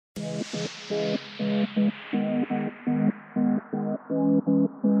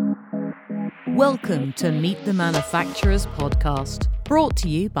Welcome to Meet the Manufacturers podcast, brought to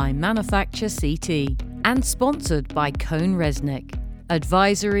you by Manufacture CT and sponsored by CohnReznick.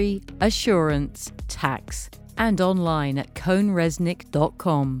 Advisory, assurance, tax, and online at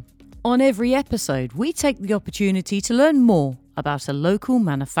CohnReznick.com. On every episode, we take the opportunity to learn more about a local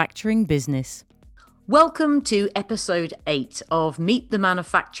manufacturing business. Welcome to episode 8 of Meet the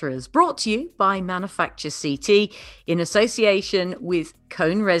Manufacturers, brought to you by Manufacture CT in association with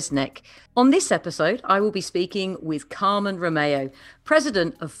CohnReznick. On this episode, I will be speaking with Carmen Romeo,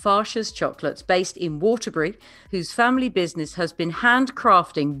 president of Farsha's Chocolates, based in Waterbury, whose family business has been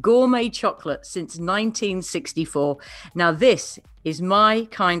handcrafting gourmet chocolate since 1964. Now, this is my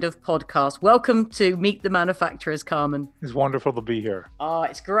kind of podcast. Welcome to Meet the Manufacturers, Carmen. It's wonderful to be here. Oh,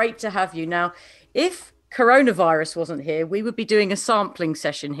 it's great to have you. Now, if coronavirus wasn't here, we would be doing a sampling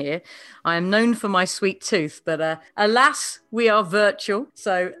session here. I am known for my sweet tooth, but alas, we are virtual.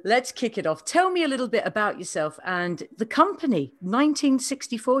 So let's kick it off. Tell me a little bit about yourself and the company.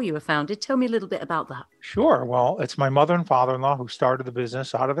 1964 you were founded. Tell me a little bit about that. Sure. Well, it's my mother and father-in-law who started the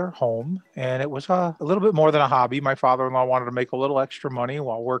business out of their home, and it was a little bit more than a hobby. My father-in-law wanted to make a little extra money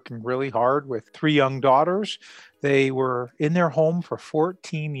while working really hard with 3 young daughters. They were in their home for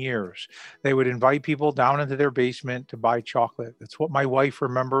 14 years. They would invite people down into their basement to buy chocolate. That's what my wife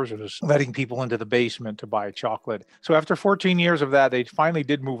remembers, was letting people into the basement to buy chocolate. So after 14 years of that, they finally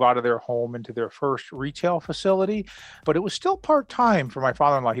did move out of their home into their first retail facility, but it was still part-time for my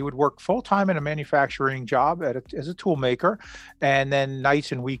father-in-law. He would work full-time in a manufacturing job as a tool maker, and then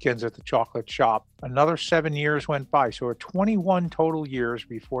nights and weekends at the chocolate shop. Another 7 years went by. So 21 total years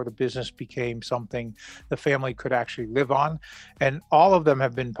before the business became something the family could actually live on. And all of them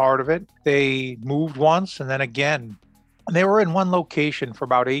have been part of it. They moved once and then again. They were in one location for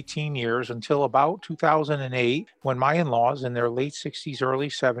about 18 years until about 2008, when my in-laws in their late 60s, early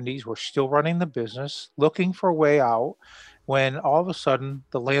 70s were still running the business, looking for a way out, when all of a sudden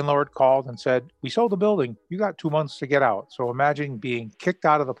the landlord called and said, "We sold the building. You got 2 months to get out." So imagine being kicked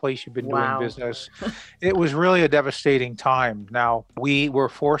out of the place you've been doing business. It was really a devastating time. Now, we were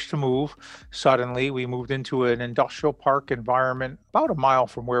forced to move suddenly. We moved into an industrial park environment about a mile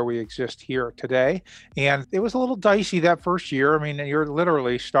from where we exist here today. And it was a little dicey that first year. I mean, you're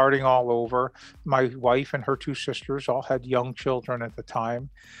literally starting all over. My wife and her 2 sisters all had young children at the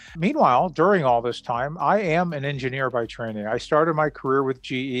time. Meanwhile, during all this time, I am an engineer by training. I started my career with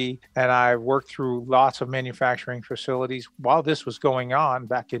GE, and I worked through lots of manufacturing facilities. While this was going on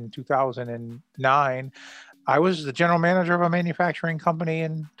back in 2009, I was the general manager of a manufacturing company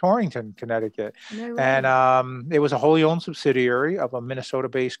in Torrington, Connecticut. No way. And it was a wholly owned subsidiary of a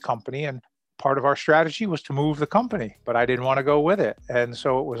Minnesota-based company. And part of our strategy was to move the company, but I didn't want to go with it. And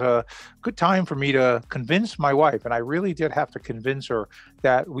so it was a good time for me to convince my wife. And I really did have to convince her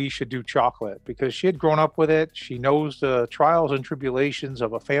that we should do chocolate, because she had grown up with it. She knows the trials and tribulations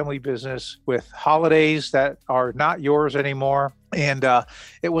of a family business with holidays that are not yours anymore. And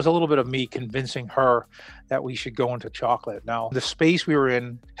it was a little bit of me convincing her that we should go into chocolate. Now, the space we were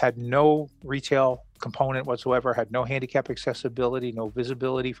in had no retail component whatsoever, had no handicap accessibility, no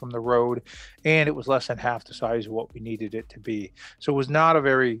visibility from the road, and it was less than half the size of what we needed it to be. So it was not a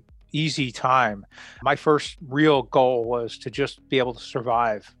very easy time. My first real goal was to just be able to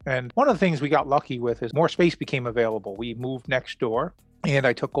survive. And one of the things we got lucky with is more space became available. We moved next door, and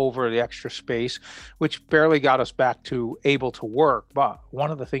I took over the extra space, which barely got us back to able to work. But one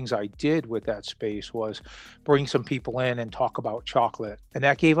of the things I did with that space was bring some people in and talk about chocolate. And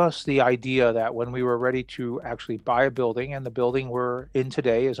that gave us the idea that when we were ready to actually buy a building, and the building we're in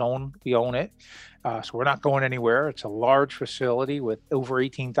today we own it. So we're not going anywhere. It's a large facility with over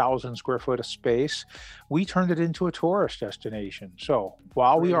 18,000 square foot of space. We turned it into a tourist destination. So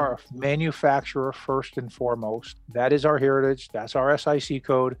while we are a manufacturer first and foremost, that is our heritage. That's our SIC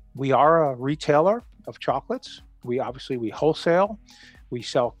code. We are a retailer of chocolates. We wholesale. We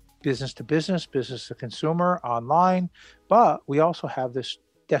sell business to business, business to consumer, online. But we also have this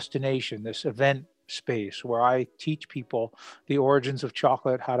destination, this event space where I teach people the origins of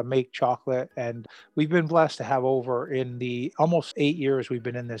chocolate, how to make chocolate. And we've been blessed to have in the almost 8 years we've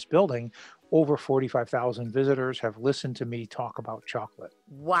been in this building, over 45,000 visitors have listened to me talk about chocolate.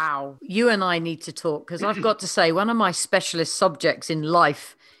 Wow. You and I need to talk, because I've got to say, one of my specialist subjects in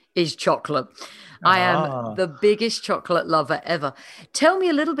life is chocolate. I am the biggest chocolate lover ever. Tell me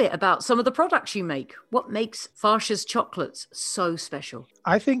a little bit about some of the products you make. What makes Farsha's Chocolates so special?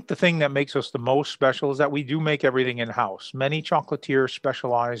 I think the thing that makes us the most special is that we do make everything in-house. Many chocolatiers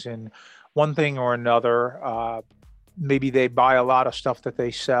specialize in one thing or another. maybe they buy a lot of stuff that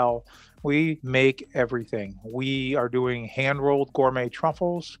they sell. We make everything. We are doing hand-rolled gourmet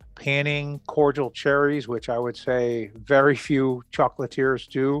truffles, panning cordial cherries, which I would say very few chocolatiers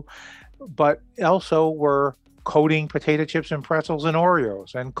do. But also we're coating potato chips and pretzels and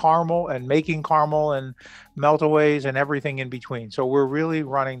Oreos and caramel and making caramel and meltaways and everything in between. So we're really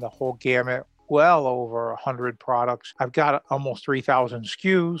running the whole gamut, well over 100 products. I've got almost 3,000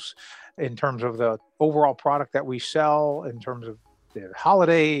 SKUs in terms of the overall product that we sell, in terms of the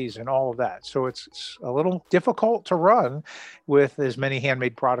holidays and all of that. So it's a little difficult to run with as many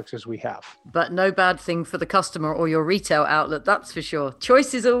handmade products as we have. But no bad thing for the customer or your retail outlet, that's for sure.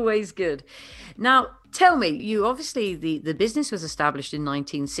 Choice is always good. Now, tell me, you obviously, the business was established in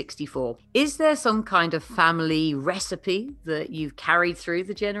 1964. Is there some kind of family recipe that you've carried through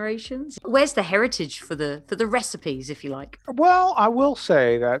the generations? Where's the heritage for the recipes, if you like? Well, I will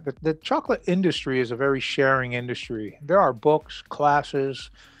say that the chocolate industry is a very sharing industry. There are books, classes.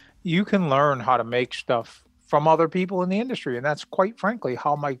 You can learn how to make stuff from other people in the industry. And that's quite frankly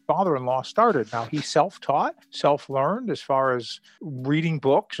how my father-in-law started. Now, he self-taught, self-learned as far as reading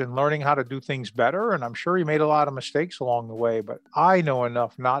books and learning how to do things better. And I'm sure he made a lot of mistakes along the way, but I know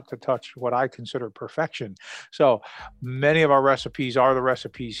enough not to touch what I consider perfection. So many of our recipes are the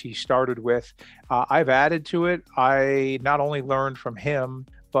recipes he started with. I've added to it. I not only learned from him,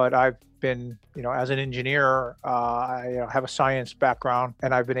 but I've been, as an engineer, I have a science background,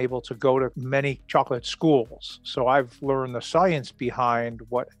 and I've been able to go to many chocolate schools. So I've learned the science behind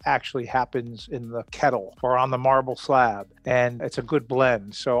what actually happens in the kettle or on the marble slab, and it's a good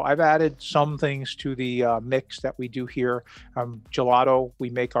blend. So I've added some things to the mix that we do here. Gelato,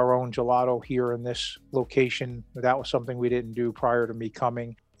 we make our own gelato here in this location. That was something we didn't do prior to me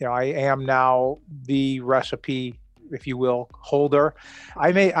coming. I am now the recipe, if you will, holder.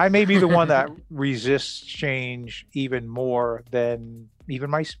 I may be the one that resists change even more than even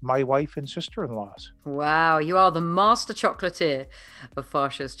my wife and sister-in-laws. Wow, you are the master chocolatier of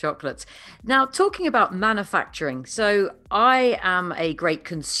Farsha's Chocolates. Now, talking about manufacturing, so I am a great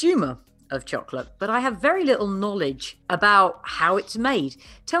consumer of chocolate, but I have very little knowledge about how it's made.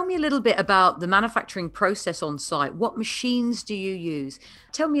 Tell me a little bit about the manufacturing process on site. What machines do you use?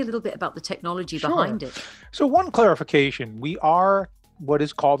 Tell me a little bit about the technology behind it. So one clarification, we are what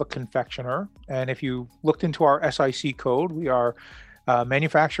is called a confectioner. And if you looked into our SIC code, we are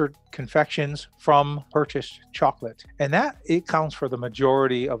manufactured confections from purchased chocolate. And that it counts for the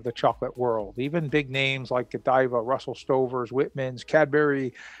majority of the chocolate world. Even big names like Godiva, Russell Stover's, Whitman's,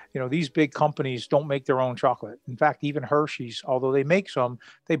 Cadbury, these big companies don't make their own chocolate. In fact, even Hershey's, although they make some,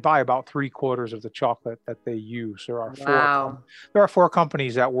 they buy about 3/4 of the chocolate that they use. There are four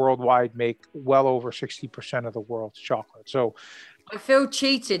companies that worldwide make well over 60% of the world's chocolate. So I feel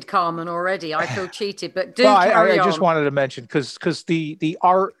cheated, Carmen, already. I feel cheated, but do carry on. I just wanted to mention, because the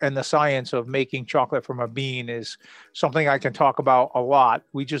art and the science of making chocolate from a bean is something I can talk about a lot.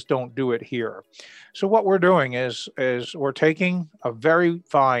 We just don't do it here. So what we're doing is we're taking a very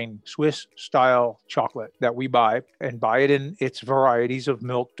fine Swiss style chocolate that we buy it in its varieties of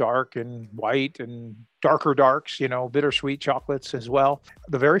milk dark and white and darker darks, bittersweet chocolates as well.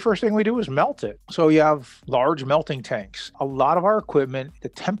 The very first thing we do is melt it. So you have large melting tanks. A lot of our equipment, the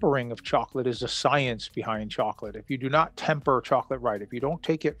tempering of chocolate is the science behind chocolate. If you do not temper chocolate right, if you don't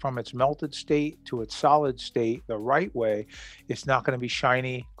take it from its melted state to its solid state the right way, it's not going to be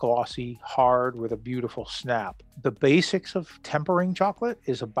shiny, glossy, hard with a beautiful snap. The basics of tempering chocolate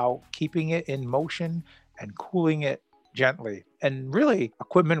is about keeping it in motion and cooling it gently. And really,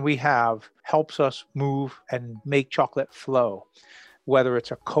 equipment we have helps us move and make chocolate flow, whether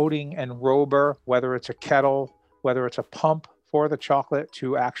it's a coating and rober, whether it's a kettle, whether it's a pump for the chocolate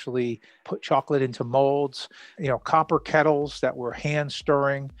to actually put chocolate into molds, copper kettles that we're hand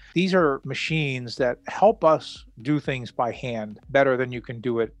stirring. These are machines that help us do things by hand better than you can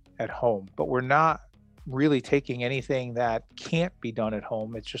do it at home. But we're not really taking anything that can't be done at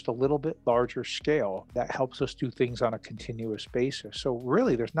home. It's just a little bit larger scale that helps us do things on a continuous basis. So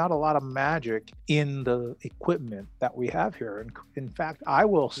really, there's not a lot of magic in the equipment that we have here. And in fact, I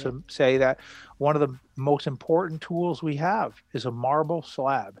will say that one of the most important tools we have is a marble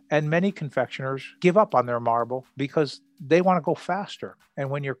slab. And many confectioners give up on their marble because they want to go faster. And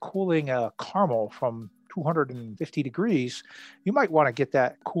when you're cooling a caramel from 250 degrees, you might want to get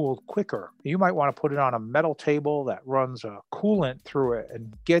that cooled quicker. You might want to put it on a metal table that runs a coolant through it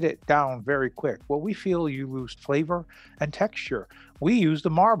and get it down very quick. Well, we feel you lose flavor and texture. We use the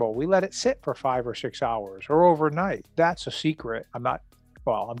marble. We let it sit for 5 or 6 hours or overnight. That's a secret. I'm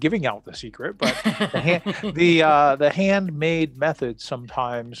giving out the secret, but the handmade methods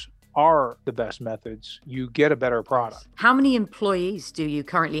sometimes are the best methods, you get a better product. How many employees do you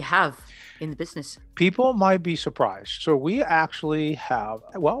currently have in the business? People might be surprised. So we actually have,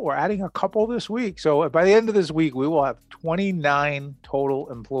 well, we're adding a couple this week. So by the end of this week, we will have 29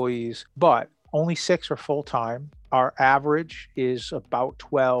 total employees, but only 6 are full-time. Our average is about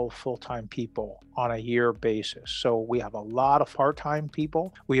 12 full-time people on a year basis. So we have a lot of part-time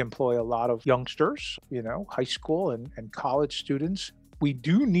people. We employ a lot of youngsters, high school and college students. We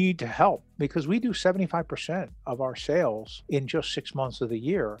do need to help because we do 75% of our sales in just 6 months of the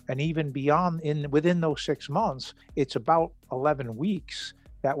year. And even beyond, within those 6 months, it's about 11 weeks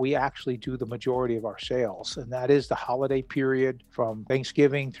that we actually do the majority of our sales. And that is the holiday period from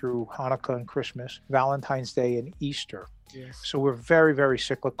Thanksgiving through Hanukkah and Christmas, Valentine's Day and Easter. Yes. So we're very, very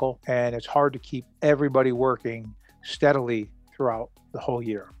cyclical, and it's hard to keep everybody working steadily throughout the whole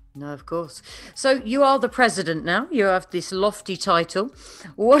year. No, of course. So you are the president now. You have this lofty title.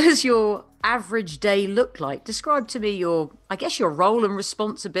 What does your average day look like? Describe to me your role and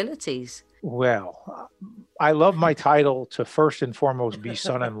responsibilities. Well, I love my title to first and foremost be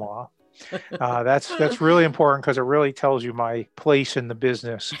son-in-law. That's really important because it really tells you my place in the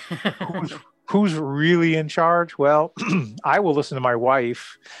business. Who's really in charge? Well, I will listen to my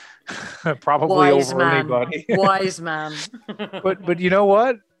wife, probably Wise over man. anybody. Wise man. But you know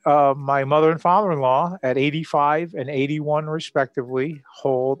what? My mother and father-in-law at 85 and 81 respectively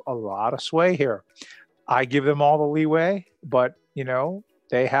hold a lot of sway here. I give them all the leeway, but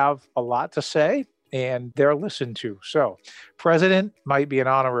they have a lot to say and they're listened to. So president might be an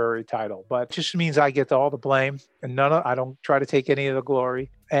honorary title, but it just means I get all the blame and I don't try to take any of the glory.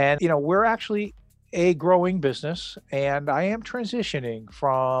 And, we're actually a growing business, and I am transitioning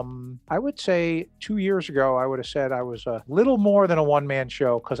from, I would say 2 years ago, I would have said I was a little more than a one-man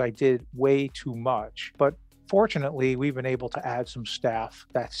show because I did way too much. But fortunately, we've been able to add some staff.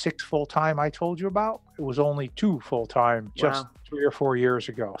 That 6 full-time I told you about, it was only 2 full-time just 3 or 4 years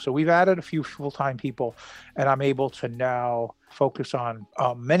ago. So we've added a few full-time people, and I'm able to now focus on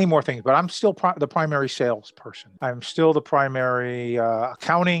many more things, but I'm still the primary salesperson. I'm still the primary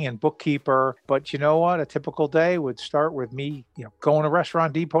accounting and bookkeeper. But you know what? A typical day would start with me, going to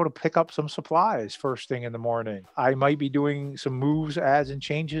Restaurant Depot to pick up some supplies first thing in the morning. I might be doing some moves, adds, and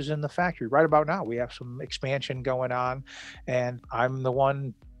changes in the factory. Right about now, we have some expansion going on, and I'm the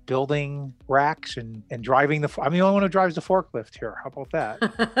one building racks and driving I'm the only one who drives the forklift here. How about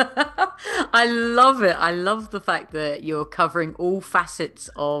that? I love it. I love the fact that you're covering all facets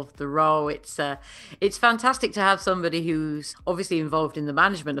of the role. It's fantastic to have somebody who's obviously involved in the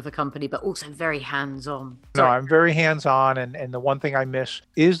management of a company, but also very hands-on. No, I'm very hands-on. And the one thing I miss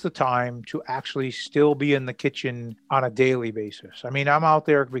is the time to actually still be in the kitchen on a daily basis. I mean, I'm out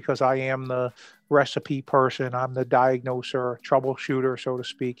there because I am the recipe person. I'm the diagnoser, troubleshooter, so to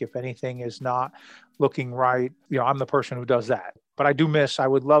speak. If anything is not looking right, I'm the person who does that. But I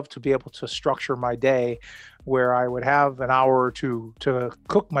would love to be able to structure my day where I would have an hour or two to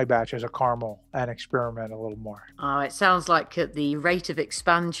cook my batches of caramel and experiment a little more. It sounds like at the rate of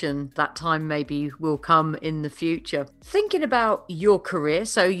expansion, that time maybe will come in the future. Thinking about your career,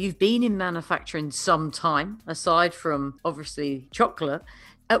 so you've been in manufacturing some time, aside from obviously chocolate.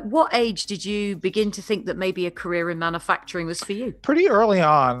 At what age did you begin to think that maybe a career in manufacturing was for you? Pretty early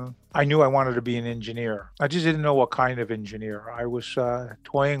on, I knew I wanted to be an engineer. I just didn't know what kind of engineer. I was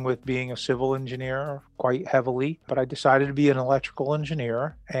toying with being a civil engineer quite heavily, but I decided to be an electrical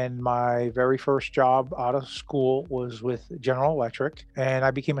engineer. And my very first job out of school was with General Electric, and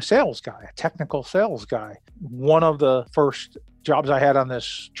I became a sales guy, a technical sales guy. One of the first jobs I had on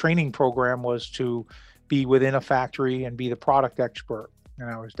this training program was to be within a factory and be the product expert. And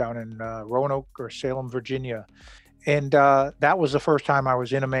I was down in Roanoke or Salem, Virginia. And that was the first time I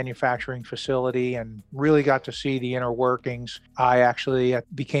was in a manufacturing facility and really got to see the inner workings. I actually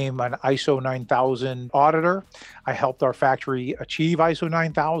became an ISO 9000 auditor. I helped our factory achieve ISO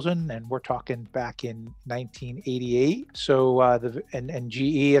 9000, and we're talking back in 1988. So and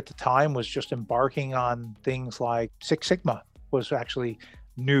GE at the time was just embarking on things like Six Sigma was actually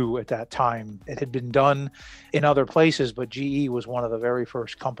new at that time. It had been done in other places, but GE was one of the very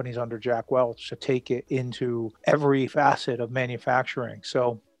first companies under Jack Welch to take it into every facet of manufacturing.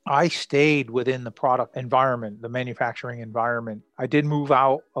 So I stayed within the product environment, the manufacturing environment. I did move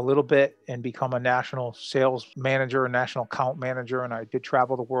out a little bit and become a national sales manager, a national account manager, and I did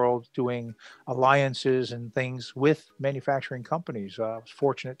travel the world doing alliances and things with manufacturing companies. I was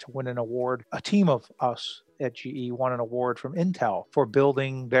fortunate to win an award. A team of us at GE won an award from Intel for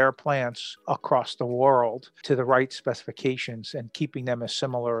building their plants across the world to the right specifications and keeping them as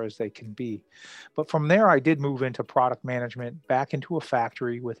similar as they can be. But from there, I did move into product management back into a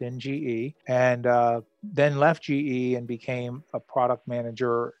factory within GE, and then left GE and became a product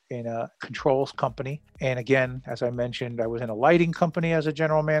manager in a controls company. And again, as I mentioned, I was in a lighting company as a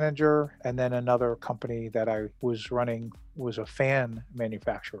general manager, and then another company that I was running was a fan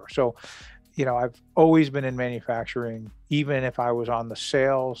manufacturer. So, I've always been in manufacturing, even if I was on the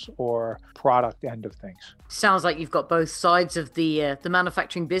sales or product end of things. Sounds like you've got both sides of the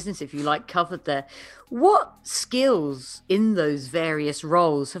manufacturing business, if you like, covered there. What skills in those various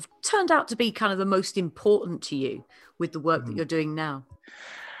roles have turned out to be kind of the most important to you with the work that you're doing now?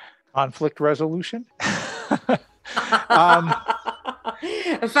 Conflict resolution.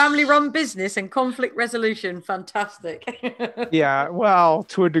 A family-run business and conflict resolution. Fantastic. Yeah, well,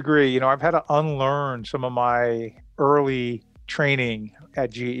 to a degree, I've had to unlearn some of my early training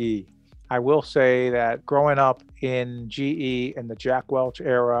at GE. I will say that growing up in GE in the Jack Welch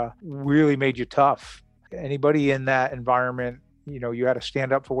era really made you tough. Anybody in that environment, you had to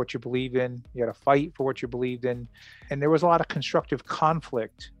stand up for what you believe in. You had to fight for what you believed in. And there was a lot of constructive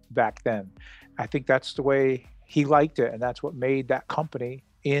conflict back then. I think that's the way he liked it. And that's what made that company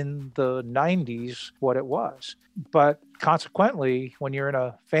in the 90s what it was. But consequently, when you're in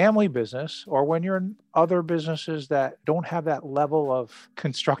a family business or when you're in other businesses that don't have that level of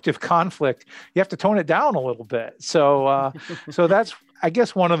constructive conflict, you have to tone it down a little bit. So that's, I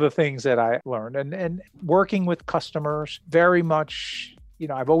guess, one of the things that I learned. And working with customers, very much,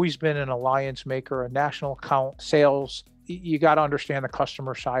 I've always been an alliance maker, a national account sales. You got to understand the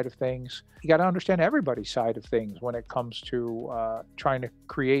customer side of things. You got to understand everybody's side of things when it comes to trying to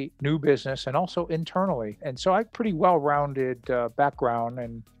create new business and also internally. And so I have pretty well-rounded background,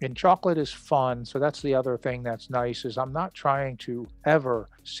 and chocolate is fun. So that's the other thing that's nice is I'm not trying to ever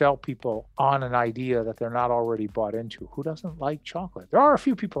sell people on an idea that they're not already bought into. Who doesn't like chocolate? There are a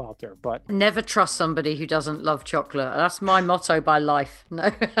few people out there, but never trust somebody who doesn't love chocolate. That's my motto by life.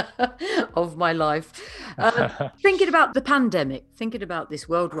 No, of my life. Thinking about the pandemic, thinking about this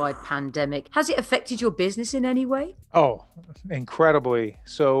worldwide pandemic, has it affected your business in any way? Oh, incredibly.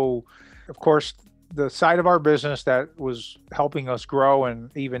 So, of course, the side of our business that was helping us grow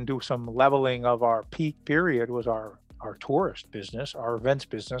and even do some leveling of our peak period was our tourist business, our events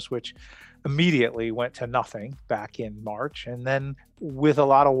business, which immediately went to nothing back in March. And then with a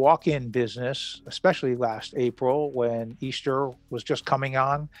lot of walk-in business, especially last April when Easter was just coming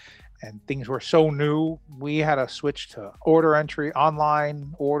on, and things were so new, we had to switch to order entry,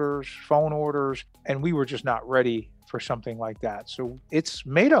 online orders, phone orders, and we were just not ready for something like that. So it's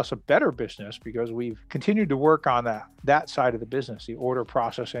made us a better business because we've continued to work on that side of the business, the order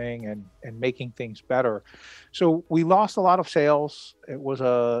processing and making things better. So we lost a lot of sales. It was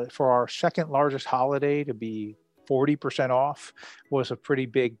for our second largest holiday to be 40% off was a pretty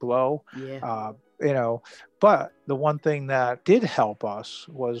big blow. Yeah. But the one thing that did help us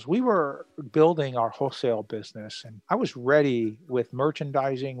was we were building our wholesale business, and I was ready with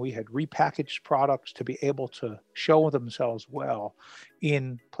merchandising. We had repackaged products to be able to show themselves well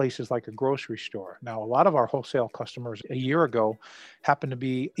in places like a grocery store. Now, a lot of our wholesale customers a year ago happened to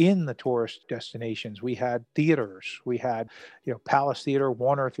be in the tourist destinations. We had theaters. We had, Palace Theater,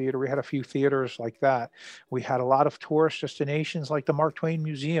 Warner Theater. We had a few theaters like that. We had a lot of tourist destinations like the Mark Twain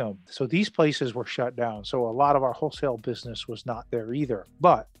Museum. So these places were shut down. So a lot of our wholesale business was not there either.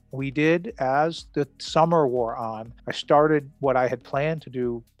 But we did, as the summer wore on, I started what I had planned to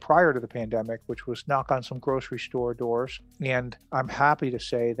do prior to the pandemic, which was knock on some grocery store doors. And I'm happy to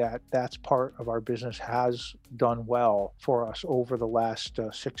say that that's part of our business has done well for us over the last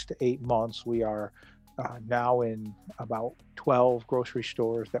 6 to 8 months. We are now in about 12 grocery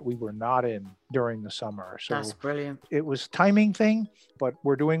stores that we were not in during the summer. So that's brilliant. It was a timing thing, but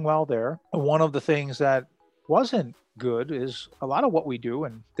we're doing well there. One of the things that wasn't good is a lot of what we do,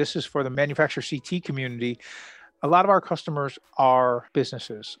 and this is for the manufacturer CT community, a lot of our customers are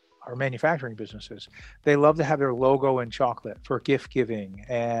businesses, are manufacturing businesses. They love to have their logo in chocolate for gift giving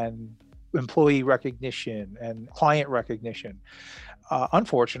and employee recognition and client recognition.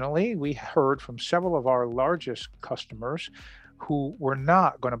 Unfortunately, we heard from several of our largest customers who were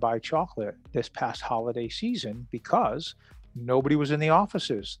not going to buy chocolate this past holiday season because nobody was in the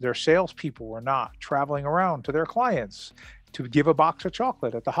offices. Their salespeople were not traveling around to their clients to give a box of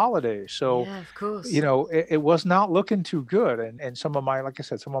chocolate at the holidays. So, yeah, of course. It was not looking too good. And some of my, like I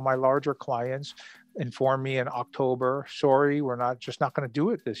said, some of my larger clients informed me in October, sorry, we're not going to do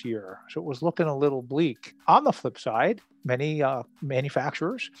it this year. So it was looking a little bleak. On the flip side, many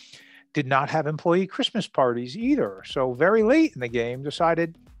manufacturers, did not have employee Christmas parties either. So very late in the game,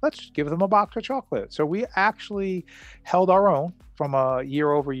 decided, let's give them a box of chocolate. So we actually held our own from a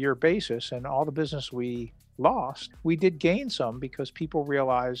year-over-year basis, and all the business we lost, we did gain some because people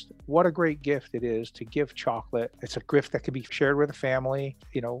realized what a great gift it is to give chocolate. It's a gift that could be shared with a family.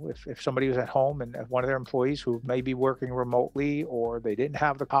 If somebody was at home and one of their employees who may be working remotely, or they didn't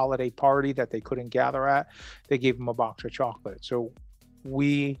have the holiday party that they couldn't gather at, they gave them a box of chocolate. So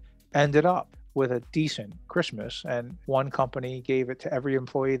we ended up with a decent Christmas, and one company gave it to every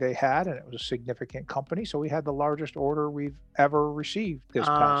employee they had, and it was a significant company. So we had the largest order we've ever received this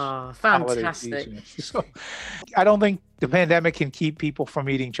past holiday season. So I don't think the pandemic can keep people from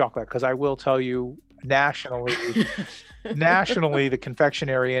eating chocolate, because I will tell you, nationally, the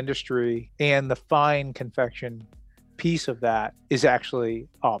confectionery industry and the fine confection piece of that is actually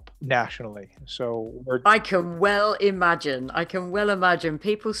up nationally. So I can well imagine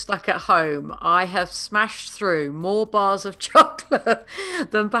people stuck at home. I have smashed through more bars of chocolate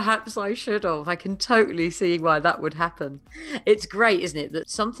than perhaps I should have. I can totally see why that would happen. It's great, isn't it,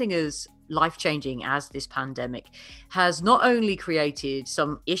 that something as life-changing as this pandemic has not only created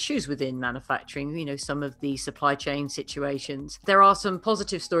some issues within manufacturing, some of the supply chain situations. There are some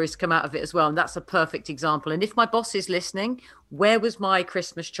positive stories to come out of it as well, and that's a perfect example. And if my boss is listening, where was my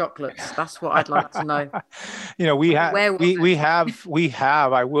Christmas chocolates? That's what I'd like to know. We have.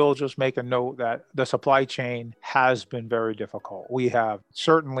 I will just make a note that the supply chain has been very difficult. We have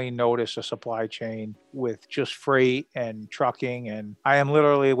certainly noticed a supply chain with just freight and trucking, and I am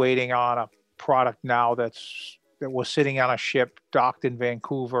literally waiting on a product now that was sitting on a ship docked in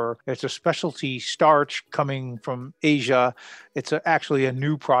Vancouver. It's a specialty starch coming from Asia. It's actually a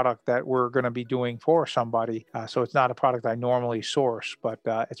new product that we're going to be doing for somebody. So it's not a product I normally source, but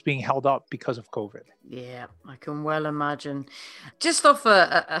it's being held up because of COVID. Yeah, I can well imagine. Just off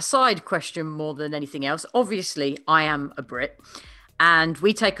a side question more than anything else, obviously I am a Brit, and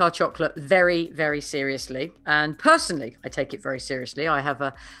we take our chocolate very, very seriously. And personally, I take it very seriously. I have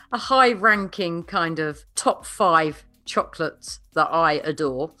a high-ranking kind of top 5 chocolates that I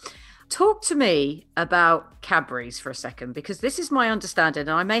adore. Talk to me about Cadbury's for a second, because this is my understanding,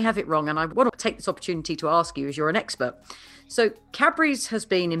 and I may have it wrong, and I want to take this opportunity to ask you, as you're an expert. So Cadbury's has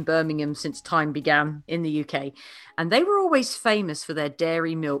been in Birmingham since time began in the UK, and they were always famous for their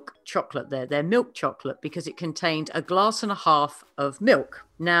dairy milk chocolate, their milk chocolate, because it contained a glass and a half of milk.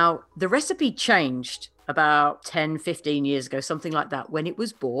 Now, the recipe changed about 10, 15 years ago, something like that, when it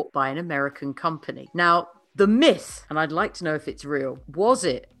was bought by an American company. Now, the myth, and I'd like to know if it's real, was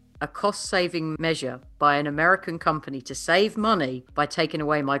it a cost-saving measure by an American company to save money by taking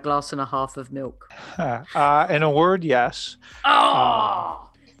away my glass and a half of milk? In a word, yes.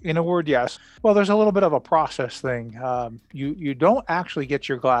 In a word, yes. Well, there's a little bit of a process thing. You don't actually get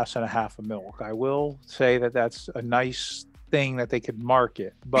your glass and a half of milk. I will say that that's a nice thing that they could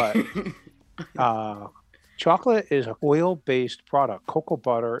market, but chocolate is an oil-based product. Cocoa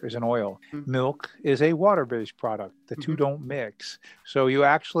butter is an oil. Mm-hmm. Milk is a water-based product. The two don't mix. So you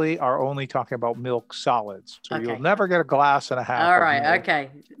actually are only talking about milk solids. So you'll never get a glass and a half. All right. Okay.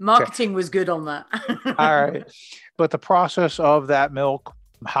 Marketing was good on that. All right. But the process of that milk,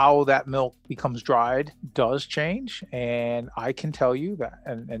 how that milk becomes dried, does change. And I can tell you that,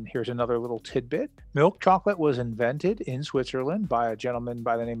 and here's another little tidbit. Milk chocolate was invented in Switzerland by a gentleman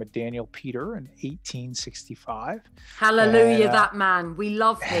by the name of Daniel Peter in 1865. Hallelujah, that man. We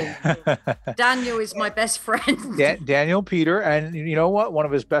love him. Daniel is my best friend. Daniel Peter. And you know what? One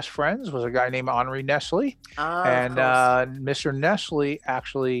of his best friends was a guy named Henri Nestle. And Mr. Nestle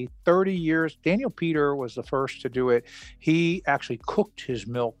actually 30 years, Daniel Peter was the first to do it. He actually cooked his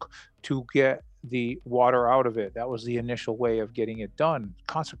milk to get the water out of it. That was the initial way of getting it done.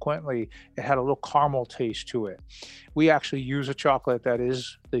 Consequently, it had a little caramel taste to it. We actually use a chocolate that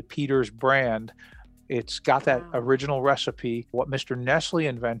is the Peter's brand. It's got that original recipe. What Mr. Nestle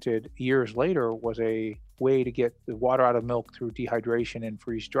invented years later was a way to get the water out of milk through dehydration and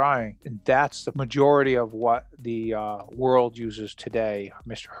freeze drying. And that's the majority of what the world uses today.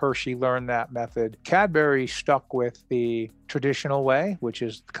 Mr. Hershey learned that method. Cadbury stuck with the traditional way, which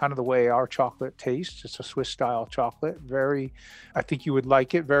is kind of the way our chocolate tastes. It's a Swiss style chocolate. I think you would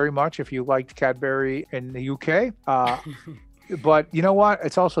like it very much if you liked Cadbury in the UK. But you know what?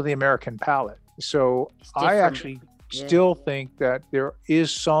 It's also the American palate. So I actually still think that there is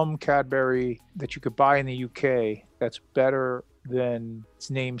some Cadbury that you could buy in the UK that's better than its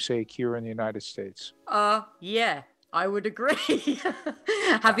namesake here in the United States. Yeah. I would agree.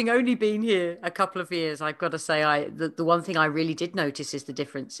 Having only been here a couple of years, I've got to say, the one thing I really did notice is the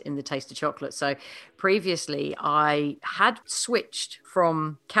difference in the taste of chocolate. So previously, I had switched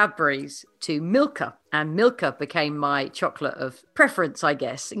from Cadbury's to Milka, and Milka became my chocolate of preference, I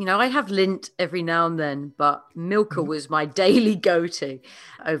guess. You know, I have Lindt every now and then, but Milka was my daily go-to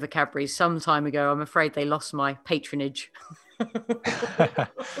over Cadbury's some time ago. I'm afraid they lost my patronage.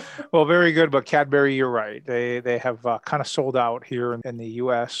 Well, very good. But Cadbury, you're right. They have kind of sold out here in the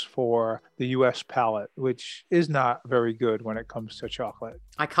U.S. for the U.S. palate, which is not very good when it comes to chocolate.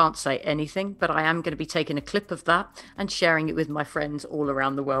 I can't say anything, but I am going to be taking a clip of that and sharing it with my friends all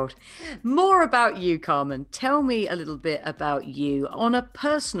around the world. More about you, Carmen. Tell me a little bit about you on a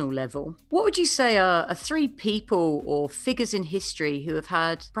personal level. What would you say are three people or figures in history who have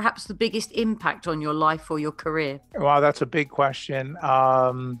had perhaps the biggest impact on your life or your career? Wow, that's a big question.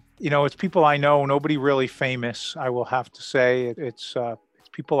 It's people I know, nobody really famous, I will have to say. It's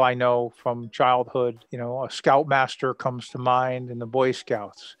people I know from childhood. You know, a scoutmaster comes to mind in the Boy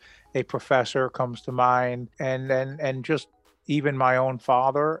Scouts, a professor comes to mind, and just even my own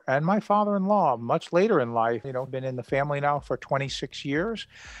father and my father-in-law much later in life. Been in the family now for 26 years.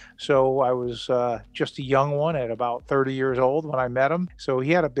 So I was just a young one at about 30 years old when I met him. So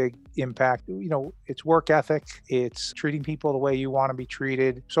he had a big impact. It's work ethic. It's treating people the way you want to be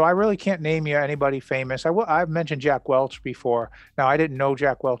treated. So I really can't name you anybody famous. I've mentioned Jack Welch before. Now, I didn't know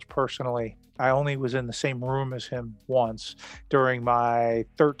Jack Welch personally. I only was in the same room as him once during my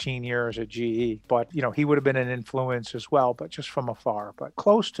 13 years at GE. But, he would have been an influence as well, but just from afar. But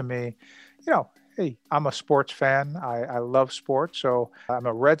close to me, hey, I'm a sports fan. I love sports. So I'm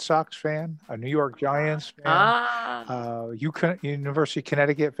a Red Sox fan, a New York Giants fan, University of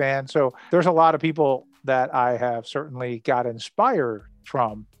Connecticut fan. So there's a lot of people that I have certainly got inspired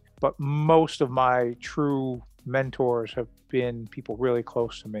from. But most of my true mentors have been people really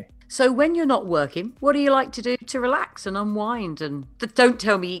close to me. So when you're not working, what do you like to do to relax and unwind? And don't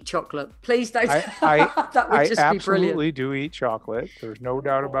tell me eat chocolate. Please don't. That would just be brilliant. I absolutely do eat chocolate. There's no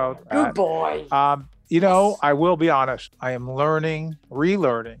doubt about that. Good boy. I will be honest. I am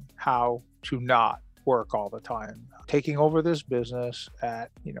relearning how to not work all the time. Taking over this business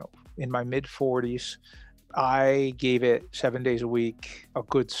in my mid 40s, I gave it 7 days a week, a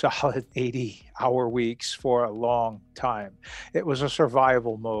good solid 80-hour weeks for a long time. It was a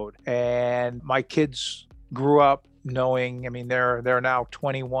survival mode. And my kids grew up knowing, they're now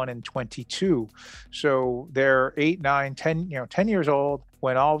 21 and 22. So they're 8, 9, 10 years old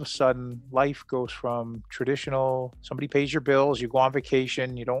when all of a sudden life goes from traditional, somebody pays your bills, you go on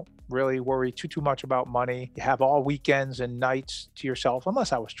vacation, you don't really worry too much about money. You have all weekends and nights to yourself,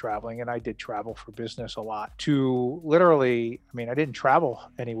 unless I was traveling, and I did travel for business a lot, to literally, I didn't travel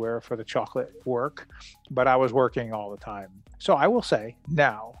anywhere for the chocolate work, but I was working all the time. So I will say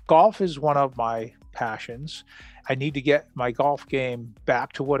now, golf is one of my passions. I need to get my golf game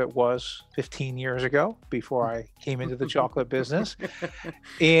back to what it was 15 years ago before I came into the chocolate business.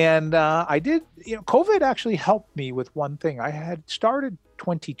 And I did, COVID actually helped me with one thing. I had started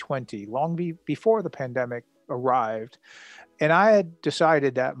 2020, long before the pandemic arrived. And I had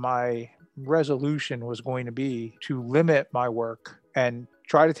decided that my resolution was going to be to limit my work and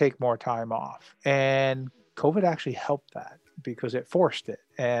try to take more time off. And COVID actually helped that, because it forced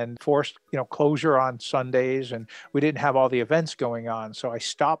closure on Sundays, and we didn't have all the events going on. So I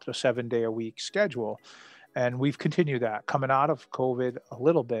stopped a 7-day-a-week schedule, and we've continued that coming out of COVID a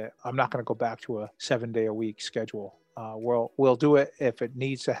little bit. I'm not going to go back to a 7-day-a-week schedule. We'll do it if it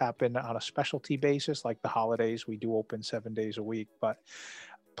needs to happen on a specialty basis, like the holidays. We do open 7 days a week, but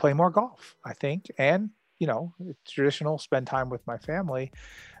play more golf, I think. And, it's traditional, spend time with my family.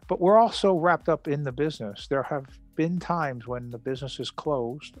 But we're also wrapped up in the business. There have been times when the business is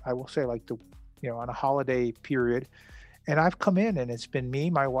closed, I will say, like on a holiday period, and I've come in and it's been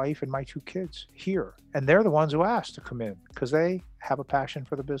me, my wife, and my 2 kids here. And they're the ones who asked to come in because they have a passion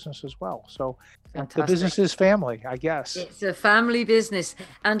for the business as well. So Fantastic. The business is family, I guess. It's a family business.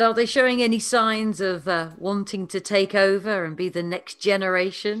 And are they showing any signs of wanting to take over and be the next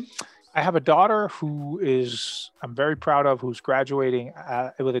generation? I have a daughter who I'm very proud of, who's graduating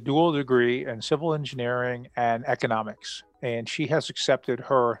with a dual degree in civil engineering and economics. And she has accepted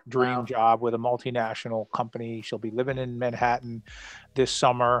her dream job with a multinational company. She'll be living in Manhattan this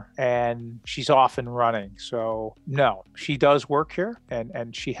summer, and she's off and running. So no, she does work here,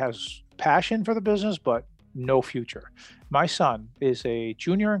 and she has passion for the business, but no future. My son is a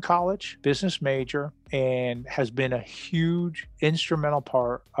junior in college, business major, and has been a huge instrumental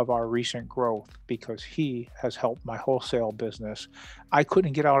part of our recent growth because he has helped my wholesale business. I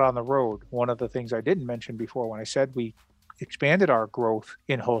couldn't get out on the road. One of the things I didn't mention before when I said we expanded our growth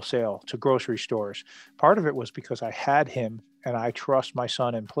in wholesale to grocery stores, part of it was because I had him and I trust my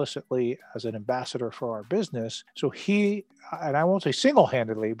son implicitly as an ambassador for our business. So he, and I won't say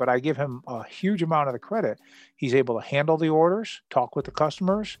single-handedly, but I give him a huge amount of the credit. He's able to handle the orders, talk with the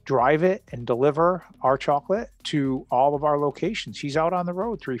customers, drive it, and deliver our chocolate to all of our locations. He's out on the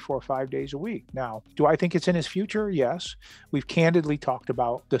road 3, 4, 5 days a week. Now, do I think it's in his future? Yes. We've candidly talked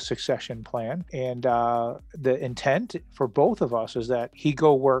about the succession plan, and the intent for both of us is that he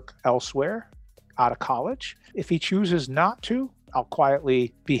go work elsewhere out of college. If he chooses not to, I'll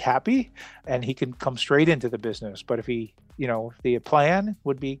quietly be happy and he can come straight into the business. But if he, the plan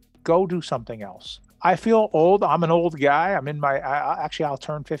would be go do something else. I feel old. I'm an old guy. I'm in my, I'll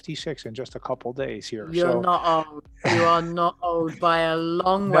turn 56 in just a couple days here. You're not old. You are not old by a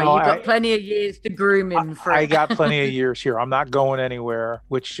long way. You've got plenty of years to groom him for. I got plenty of years here. I'm not going anywhere,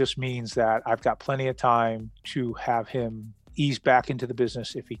 which just means that I've got plenty of time to have him ease back into the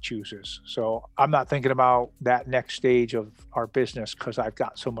business if he chooses. So I'm not thinking about that next stage of our business because I've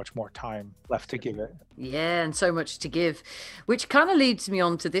got so much more time left to give it. Yeah, and so much to give, which kind of leads me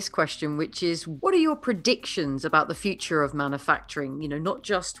on to this question, which is, what are your predictions about the future of manufacturing, not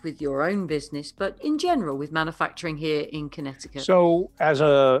just with your own business, but in general with manufacturing here in Connecticut? So as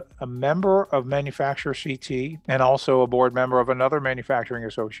a member of Manufacturer CT and also a board member of another manufacturing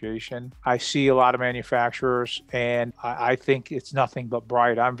association, I see a lot of manufacturers and I think it's nothing but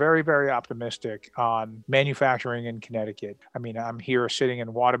bright. I'm very, very optimistic on manufacturing in Connecticut. I mean, I'm here sitting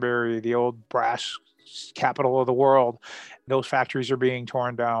in Waterbury, the old brass capital of the world. Those factories are being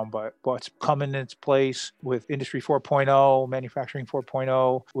torn down, but what's coming in its place with Industry 4.0, Manufacturing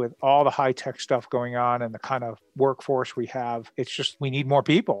 4.0, with all the high-tech stuff going on and the kind of workforce we have, it's just we need more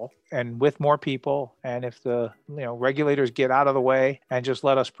people. And with more people, and if the regulators get out of the way and just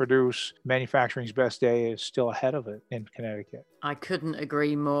let us produce, manufacturing's best day is still ahead of it in Connecticut. I couldn't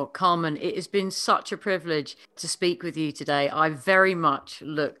agree more. Carmen, it has been such a privilege to speak with you today. I very much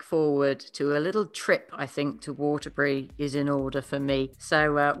look forward to a little trip, I think, to Waterbury is in order for me.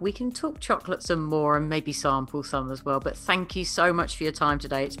 So we can talk chocolate some more and maybe sample some as well. But thank you so much for your time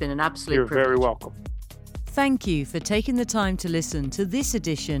today. It's been an absolute privilege. You're very welcome. Thank you for taking the time to listen to this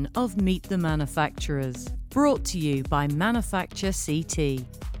edition of Meet the Manufacturers, brought to you by Manufacture CT.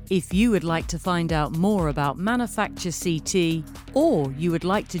 If you would like to find out more about Manufacture CT or you would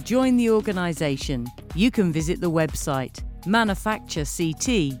like to join the organisation, you can visit the website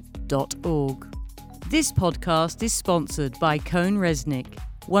manufacturect.org. This podcast is sponsored by CohnReznick,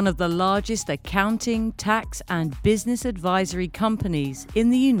 one of the largest accounting, tax and business advisory companies in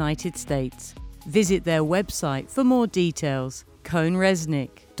the United States. Visit their website for more details,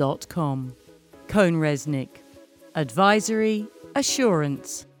 CohnReznick.com. CohnReznick. Advisory,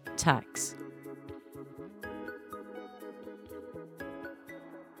 assurance, tax.